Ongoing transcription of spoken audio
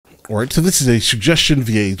All right, so this is a suggestion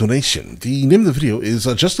via donation. The name of the video is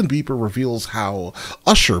Justin Bieber reveals how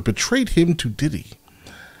Usher betrayed him to Diddy.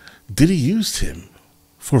 Diddy used him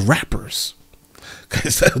for rappers.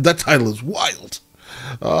 Guys, that title is wild.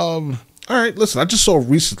 All right, listen, I just saw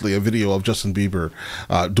recently a video of Justin Bieber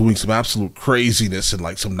doing some absolute craziness in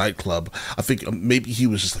like some nightclub. I think maybe he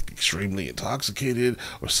was just like extremely intoxicated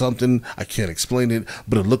or something. I can't explain it,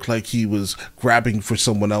 but it looked like he was grabbing for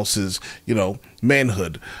someone else's, you know,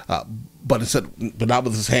 manhood, but not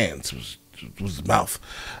with his hands. It was his mouth.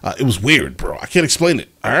 It was weird, bro. I can't explain it.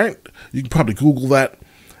 All right, you can probably Google that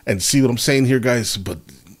and see what I'm saying here, guys, but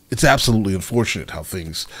it's absolutely unfortunate how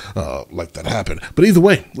things like that happen. But either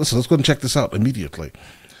way, listen, let's go and check this out immediately.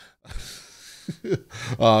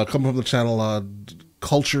 Coming from the channel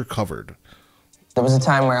Culture Covered. There was a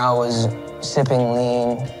time where I was sipping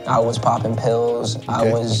lean, I was popping pills, okay.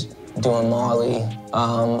 I was doing Molly,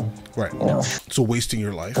 right. You know. So wasting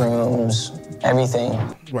your life. Rooms, everything.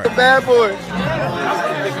 Right. Bad boy.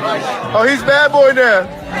 Oh, he's bad boy now.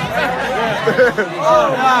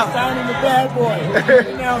 Signing the bad boy.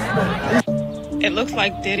 It looks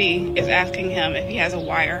like Diddy is asking him if he has a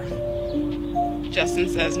wire. Justin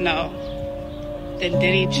says no. Then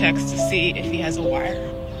Diddy checks to see if he has a wire.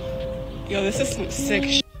 Yo, this is some sick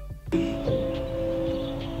shit.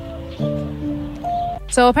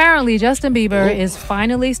 So apparently Justin Bieber is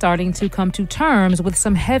finally starting to come to terms with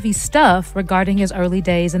some heavy stuff regarding his early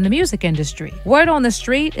days in the music industry. Word on the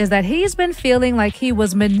street is that he's been feeling like he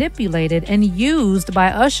was manipulated and used by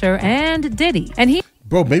Usher and Diddy. And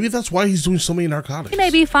Bro, maybe that's why he's doing so many narcotics. He may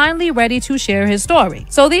be finally ready to share his story.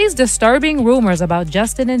 So these disturbing rumors about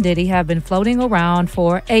Justin and Diddy have been floating around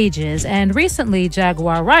for ages, and recently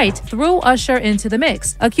Jaguar Wright threw Usher into the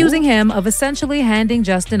mix, accusing him of essentially handing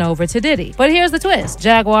Justin over to Diddy. But here's the twist.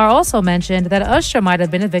 Jaguar also mentioned that Usher might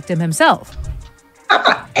have been a victim himself. I'm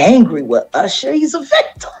not angry with Usher, he's a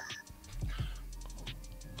victim.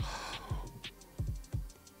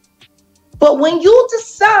 But when you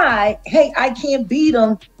decide, hey, I can't beat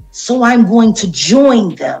them, so I'm going to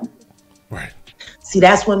join them. Right. See,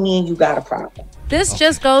 that's when me and you got a problem. This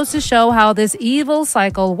just goes to show how this evil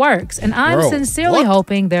cycle works, and I'm sincerely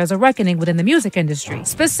hoping there's a reckoning within the music industry,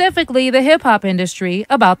 specifically the hip-hop industry,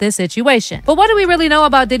 about this situation. But what do we really know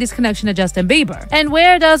about Diddy's connection to Justin Bieber? And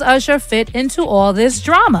where does Usher fit into all this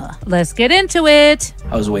drama? Let's get into it.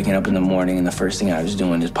 I was waking up in the morning and the first thing I was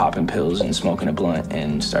doing is popping pills and smoking a blunt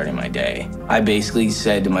and starting my day. I basically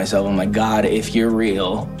said to myself, oh my God, if you're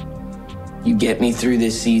real, you get me through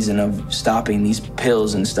this season of stopping these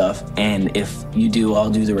pills and stuff, and if you do, I'll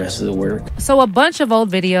do the rest of the work. So a bunch of old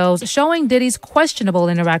videos showing Diddy's questionable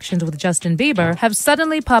interactions with Justin Bieber have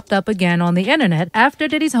suddenly popped up again on the internet after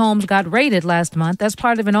Diddy's homes got raided last month as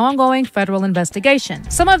part of an ongoing federal investigation.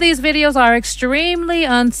 Some of these videos are extremely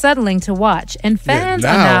unsettling to watch, and fans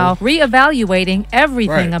are now reevaluating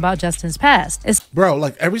everything about Justin's past. Bro,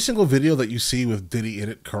 like every single video that you see with Diddy in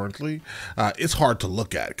it currently, it's hard to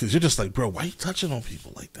look at because you're just like, bro, why are you touching on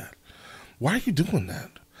people like that? Why are you doing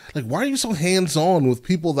that? Like, why are you so hands-on with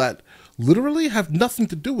people that literally have nothing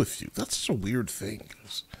to do with you? That's such a weird thing.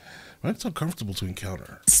 Right? It's uncomfortable to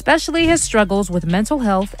encounter. Especially his struggles with mental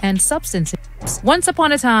health and substance abuse. Once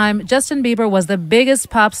upon a time, Justin Bieber was the biggest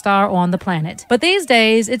pop star on the planet. But these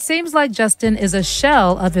days, it seems like Justin is a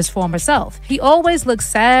shell of his former self. He always looks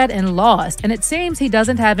sad and lost, and it seems he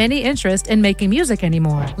doesn't have any interest in making music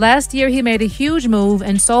anymore. Last year, he made a huge move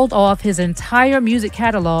and sold off his entire music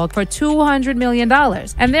catalog for $200 million.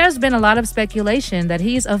 And there's been a lot of speculation that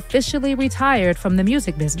he's officially retired from the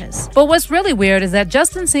music business. But what's really weird is that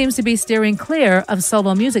Justin seems to be steering clear of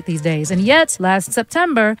solo music these days, and yet last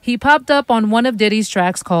September he popped up on one of Diddy's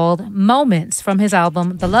tracks called Moments from his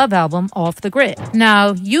album The Love Album, Off the Grid.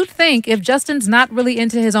 Now you'd think if Justin's not really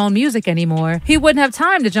into his own music anymore, he wouldn't have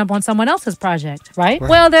time to jump on someone else's project, right?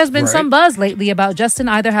 Well, there's been some buzz lately about Justin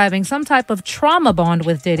either having some type of trauma bond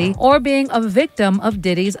with Diddy or being a victim of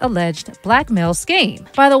Diddy's alleged blackmail scheme.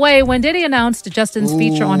 By the way, when Diddy announced Justin's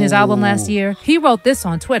feature on his album last year, he wrote this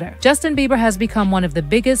on Twitter: Justin Bieber has become one of the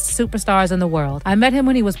biggest superstars in the world. I met him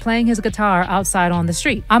when he was playing his guitar outside on the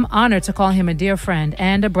street. I'm honored to call him a dear friend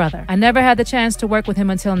and a brother. I never had the chance to work with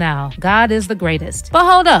him until now. God is the greatest. But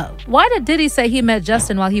hold up, why did Diddy say he met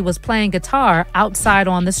Justin while he was playing guitar outside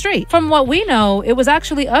on the street? From what we know, it was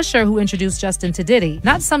actually Usher who introduced Justin to Diddy,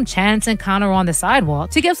 not some chance encounter on the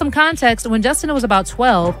sidewalk. To give some context, when Justin was about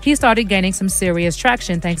 12, he started gaining some serious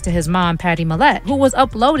traction thanks to his mom, Patty Millette, who was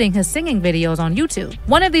uploading his singing videos on YouTube.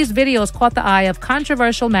 One of these videos caught the eye of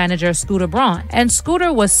controversial manager Scooter Braun, and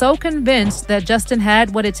Scooter was so convinced that Justin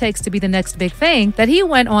had what it takes to be the next next big thing that he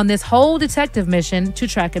went on this whole detective mission to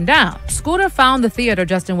track him down. Scooter found the theater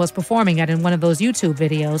Justin was performing at in one of those YouTube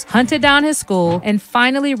videos, hunted down his school, and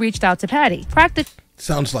finally reached out to Patty, practically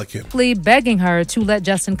Sounds like him. begging her to let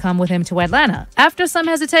Justin come with him to Atlanta. After some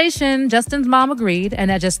hesitation, Justin's mom agreed,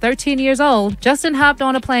 and at just 13 years old, Justin hopped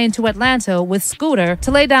on a plane to Atlanta with Scooter to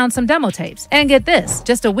lay down some demo tapes. And get this,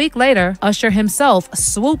 just a week later, Usher himself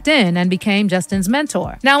swooped in and became Justin's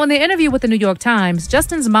mentor. Now, in the interview with the New York Times,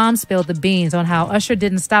 Justin's mom spilled the beans on how Usher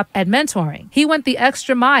didn't stop at mentoring. He went the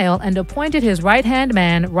extra mile and appointed his right-hand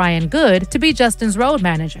man, Ryan Good, to be Justin's road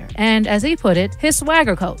manager, and as he put it, his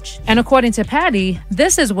swagger coach. And according to Patty,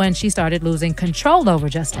 this is when she started losing control over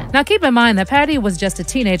Justin. Now keep in mind that Patty was just a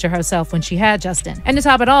teenager herself when she had Justin. And to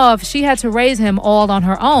top it off, she had to raise him all on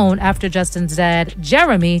her own after Justin's dad,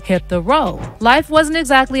 Jeremy, hit the road. Life wasn't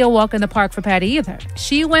exactly a walk in the park for Patty either.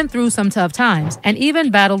 She went through some tough times and even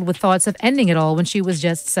battled with thoughts of ending it all when she was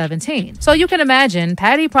just 17. So you can imagine,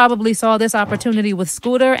 Patty probably saw this opportunity with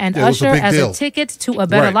Scooter and Usher as a ticket to a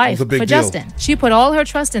better life for Justin. She put all her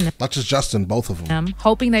trust in them. Not just Justin, both of them.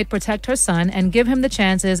 Hoping they'd protect her son and give him the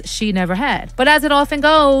chances she never had. But as it often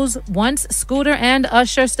goes, once Scooter and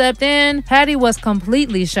Usher stepped in, Patty was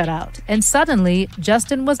completely shut out, and suddenly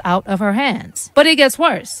Justin was out of her hands. But it gets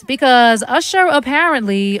worse, because Usher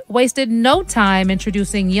apparently wasted no time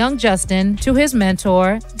introducing young Justin to his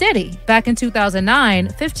mentor, Diddy. Back in 2009,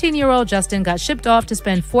 15-year-old Justin got shipped off to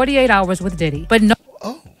spend 48 hours with Diddy, but no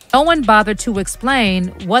one bothered to explain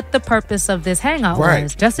what the purpose of this hangout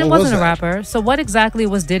was. Justin wasn't a rapper, so what exactly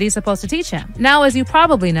was Diddy supposed to teach him? Now, as you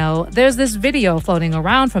probably know, there's this video floating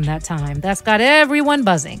around from that time that's got everyone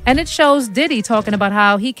buzzing. And it shows Diddy talking about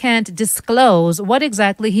how he can't disclose what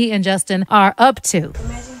exactly he and Justin are up to.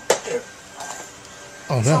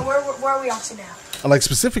 Oh, no. So where are we off to now? Like,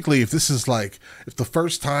 specifically, if this is like, if the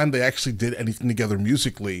first time they actually did anything together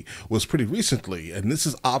musically was pretty recently, and this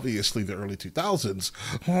is obviously the early 2000s,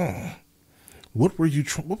 what were you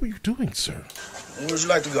doing, sir? Where would you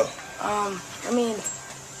like to go? I mean,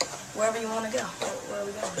 wherever you want to go. Where are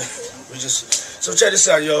we going? So check this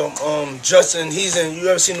out, yo. Justin, you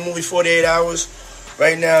ever seen the movie 48 Hours?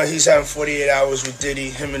 Right now, he's having 48 hours with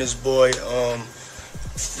Diddy, him and his boy.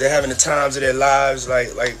 They're having the times of their lives,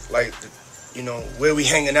 you know, where we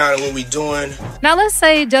hanging out and what we doing. Now, let's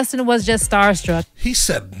say Justin was just starstruck. He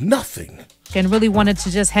said nothing. And really wanted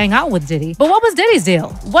to just hang out with Diddy. But what was Diddy's deal?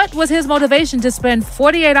 What was his motivation to spend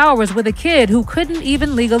 48 hours with a kid who couldn't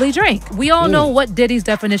even legally drink? We all know what Diddy's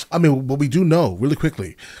definition. I mean, what we do know, really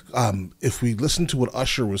quickly, if we listen to what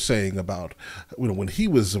Usher was saying about, you know, when he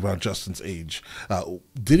was around Justin's age,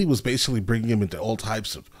 Diddy was basically bringing him into all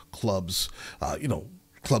types of clubs, you know,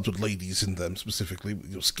 clubs with ladies in them, specifically,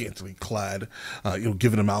 you know, scantily clad, you know,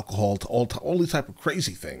 giving him alcohol, to all these type of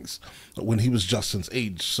crazy things when he was Justin's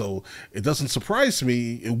age. So it doesn't surprise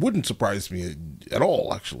me, it wouldn't surprise me at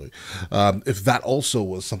all, actually, if that also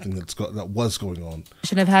was something that was going on.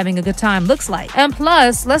 Of having a good time looks like. And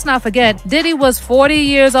plus, let's not forget, Diddy was 40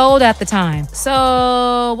 years old at the time.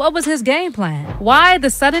 So what was his game plan? Why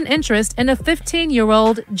the sudden interest in a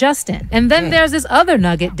 15-year-old Justin? And then there's this other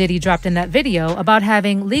nugget Diddy dropped in that video about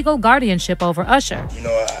having legal guardianship over Usher. You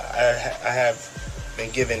know, I have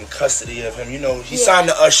been given custody of him. You know, he signed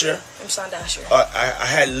to Usher. I'm signed to Usher. I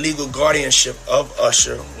had legal guardianship of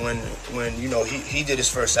Usher when you know he did his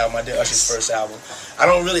first album. I did Usher's first album. I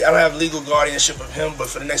don't have legal guardianship of him, but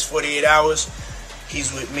for the next 48 hours,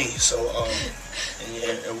 he's with me. So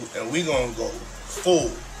and we gonna go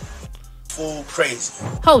full crazy.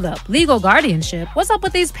 Hold up, legal guardianship? What's up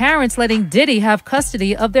with these parents letting Diddy have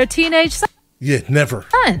custody of their teenage son? Yeah, never.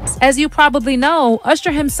 As you probably know,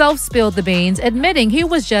 Usher himself spilled the beans, admitting he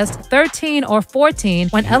was just 13 or 14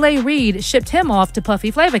 when L.A. Reid shipped him off to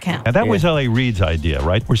Puffy Flavor Camp. Now, that was L.A. Reid's idea,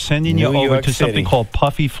 right? We're sending you over to something called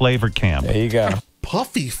Puffy Flavor Camp. There you go.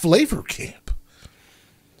 Puffy Flavor Camp?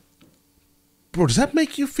 Bro, does that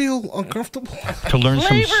make you feel uncomfortable? To learn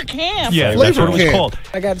Flavor Camp. Yeah, Flavor that's what it was called.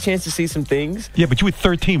 I got a chance to see some things. Yeah, but you were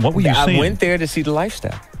 13. What were you seeing? I went there to see the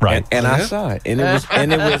lifestyle. Right. And I saw it. And it was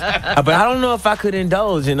but I don't know if I could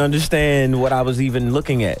indulge and understand what I was even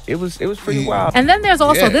looking at. It was pretty wild. And then there's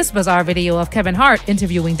also this bizarre video of Kevin Hart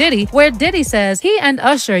interviewing Diddy, where Diddy says he and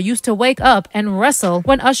Usher used to wake up and wrestle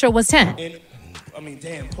when Usher was 10. I mean,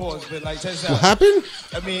 damn, pause, but like, check this out. What happened?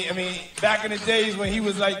 I mean, back in the days when he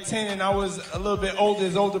was like 10 and I was a little bit older,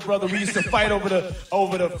 his older brother, we used to fight over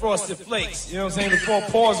the Frosted Flakes. You know what I'm saying? Before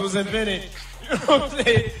pause was invented. You know what I'm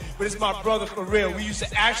saying? But it's my brother for real. We used to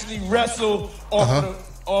actually wrestle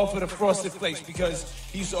off of the Frosted Flakes because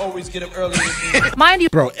he used to always get up early. Mind you,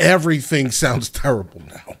 bro, everything sounds terrible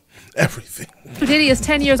now. everything. Diddy is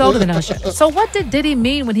 10 years older than Usher. So what did Diddy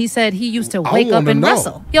mean when he said he used to wake up and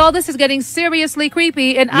wrestle? Y'all, this is getting seriously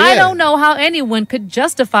creepy, and I don't know how anyone could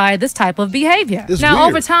justify this type of behavior. Now,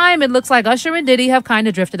 over time, it looks like Usher and Diddy have kind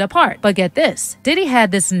of drifted apart. But get this, Diddy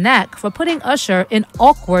had this knack for putting Usher in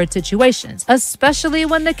awkward situations, especially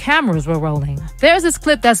when the cameras were rolling. There's this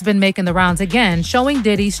clip that's been making the rounds again, showing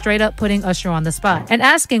Diddy straight up putting Usher on the spot and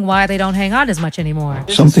asking why they don't hang out as much anymore.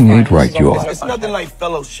 Something ain't right, y'all. It's nothing like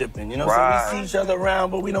fellowshipping, you know? So we see each other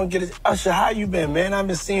around, but we don't get it. Usher, how you been, man? I've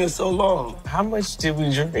been seeing you so long. How much did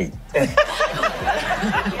we drink? Hey,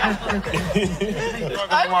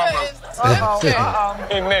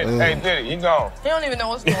 Nick. Hey, Diddy, you gone. You don't even know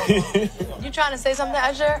what's going on. You trying to say something,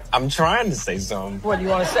 Usher? I'm trying to say something. What do you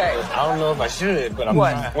want to say? I don't know if I should, but I'm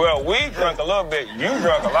trying. Well, we drank a little bit. You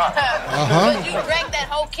drank a lot. But you drank that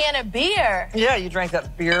whole can of beer. Yeah, you drank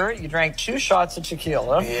that beer. You drank 2 shots of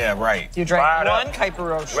tequila. Yeah, right. You drank Fired 1 up. Kuiper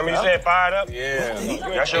Road. Remember you said fired up? Yeah.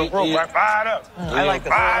 That's your group, right? Fired up. I like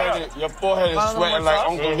that. Your forehead is sweating like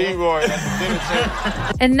Uncle Leroy at the dinner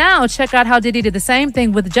table. And now check out how Diddy did the same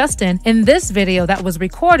thing with Justin in this video that was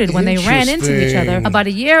recorded when they ran into each other about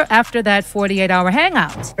a year after that 48-hour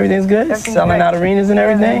hangout. Everything's good? Selling out arenas and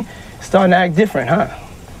everything? Starting to act different, huh?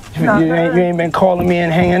 You ain't been calling me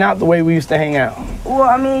and hanging out the way we used to hang out. Well,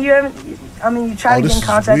 I mean, you try to get in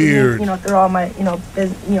contact with me, through all my,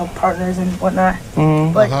 partners and whatnot.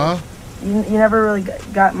 But you never really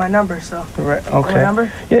got my number, so. Right. Okay. My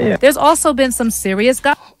number? Yeah. There's also been some serious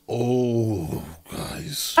gossip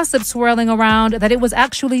swirling around that it was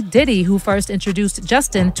actually Diddy who first introduced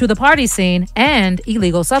Justin to the party scene and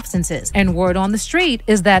illegal substances. And word on the street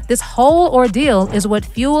is that this whole ordeal is what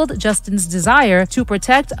fueled Justin's desire to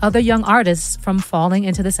protect other young artists from falling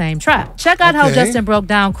into the same trap. Check out how Justin broke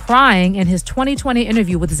down crying in his 2020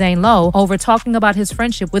 interview with Zane Lowe over talking about his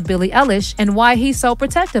friendship with Billie Eilish and why he's so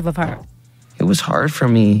protective of her. It was hard for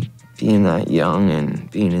me being that young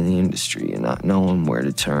and being in the industry and not knowing where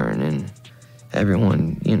to turn, and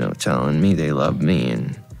everyone, telling me they love me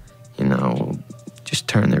and, just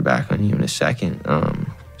turn their back on you in a second.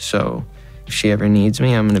 So if she ever needs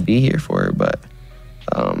me, I'm going to be here for her. But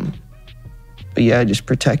yeah, just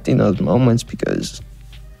protecting those moments because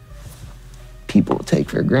people take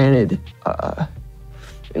for granted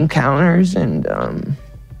encounters, and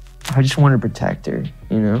I just want to protect her,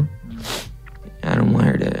 I don't want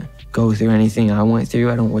her to go through anything I went through.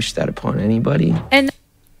 I don't wish that upon anybody. And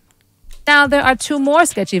now there are 2 more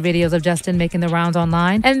sketchy videos of Justin making the rounds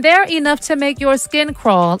online, and they're enough to make your skin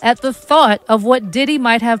crawl at the thought of what Diddy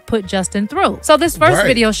might have put Justin through. So this first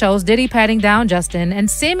video shows Diddy patting down Justin and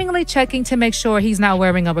seemingly checking to make sure he's not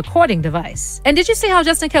wearing a recording device. And did you see how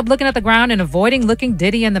Justin kept looking at the ground and avoiding looking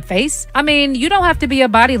Diddy in the face? I mean, you don't have to be a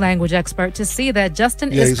body language expert to see that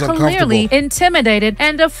Justin is clearly intimidated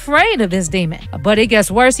and afraid of this demon. But it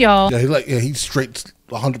gets worse, y'all. He's straight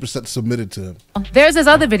 100% submitted to him. There's this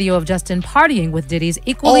other video of Justin partying with Diddy's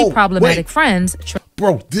equally problematic friends.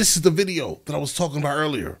 Bro, this is the video that I was talking about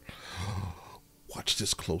earlier. Watch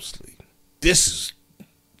this closely. This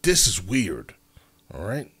is weird. All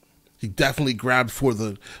right? He definitely grabbed for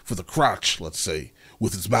the crotch, let's say,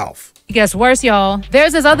 with his mouth. It gets worse, y'all.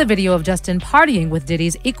 There's this other video of Justin partying with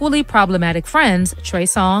Diddy's equally problematic friends, Trey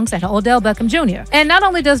Songz and Odell Beckham Jr. And not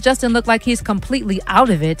only does Justin look like he's completely out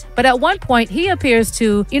of it, but at one point he appears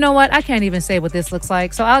to, you know what, I can't even say what this looks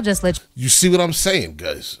like, so I'll just let you see what I'm saying,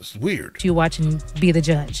 guys. It's weird. You watch and be the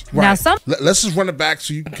judge. Right. Now, let's just run it back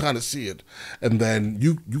so you can kind of see it, and then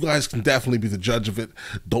you guys can definitely be the judge of it.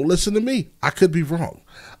 Don't listen to me. I could be wrong.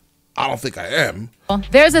 I don't think I am.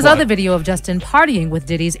 There's this other video of Justin partying with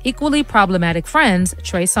Diddy's equally problematic friends,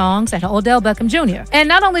 Trey Songz and Odell Beckham Jr. And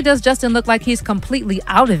not only does Justin look like he's completely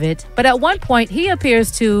out of it, but at one point he appears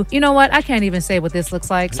to, you know what, I can't even say what this looks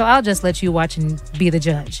like, so I'll just let you watch and be the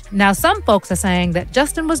judge. Now, some folks are saying that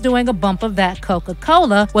Justin was doing a bump of that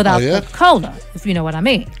Coca-Cola without the cola, if you know what I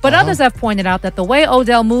mean. But others have pointed out that the way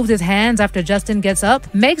Odell moves his hands after Justin gets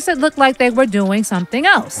up makes it look like they were doing something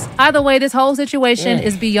else. Either way, this whole situation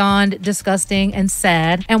is beyond disgusting and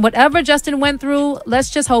sad, and whatever Justin went through,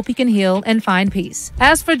 let's just hope he can heal and find peace.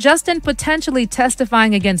 As for Justin potentially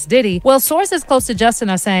testifying against Diddy, well, sources close to Justin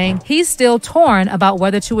are saying he's still torn about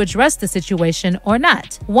whether to address the situation or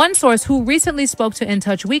not. One source who recently spoke to In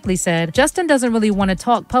Touch Weekly said Justin doesn't really want to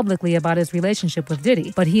talk publicly about his relationship with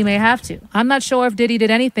Diddy, but he may have to. I'm not sure if Diddy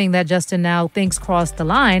did anything that Justin now thinks crossed the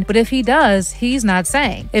line, but if he does, he's not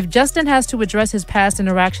saying. If Justin has to address his past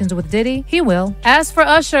interactions with Diddy, he will. As for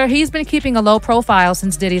Usher, he's been keeping a low profile profile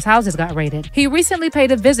since Diddy's houses got raided. He recently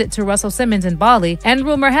paid a visit to Russell Simmons in Bali, and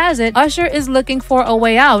rumor has it Usher is looking for a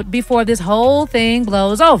way out before this whole thing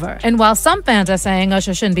blows over. And while some fans are saying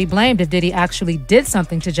Usher shouldn't be blamed if Diddy actually did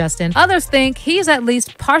something to Justin, others think he's at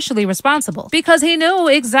least partially responsible because he knew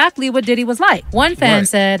exactly what Diddy was like. One fan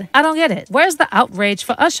said, "I don't get it. Where's the outrage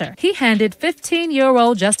for Usher? He handed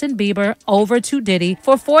 15-year-old Justin Bieber over to Diddy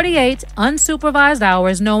for 48 unsupervised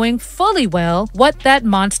hours, knowing fully well what that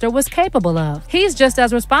monster was capable of. He's just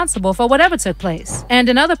as responsible for whatever took place." And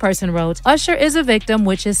another person wrote, "Usher is a victim,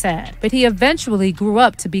 which is sad, but he eventually grew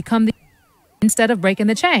up to become the instead of breaking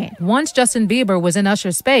the chain. Once Justin Bieber was in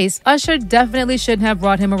Usher's space, Usher definitely shouldn't have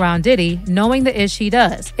brought him around Diddy, knowing the ish he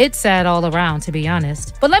does. It's sad all around, to be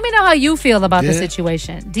honest. But let me know how you feel about the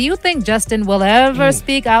situation. Do you think Justin will ever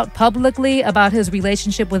speak out publicly about his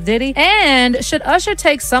relationship with Diddy? And should Usher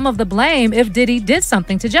take some of the blame if Diddy did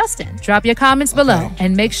something to Justin? Drop your comments below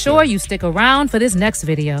and make sure you stick around for this next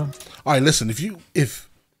video. All right, listen, if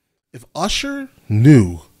Usher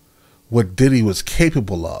knew what Diddy was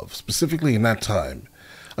capable of, specifically in that time,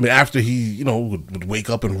 I mean, after he, would wake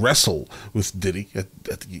up and wrestle with Diddy at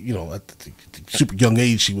the super young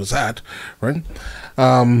age he was at, right?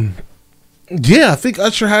 Yeah, I think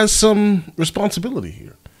Usher has some responsibility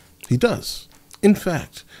here. He does. In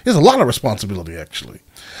fact, he has a lot of responsibility, actually.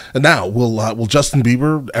 And now, will Justin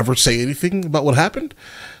Bieber ever say anything about what happened?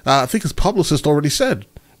 I think his publicist already said,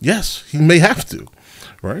 yes, he may have to,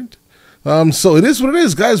 right? So it is what it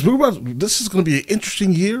is, guys. This is going to be an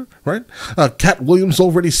interesting year, right? Cat Williams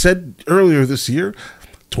already said earlier this year,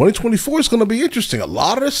 2024 is going to be interesting. A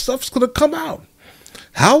lot of this stuff's going to come out.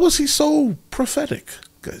 How was he so prophetic,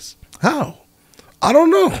 guys? How? I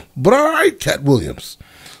don't know. But all right, Cat Williams.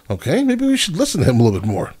 Okay, maybe we should listen to him a little bit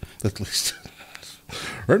more, at least.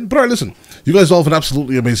 Right? But all right, listen. You guys all have an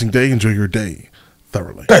absolutely amazing day. Enjoy your day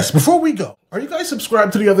thoroughly. Guys, before we go, are you guys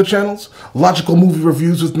subscribed to the other channels? Logical Movie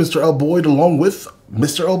Reviews with Mr. L. Boyd along with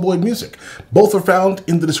Mr. L. Boyd Music. Both are found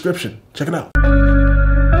in the description. Check it out.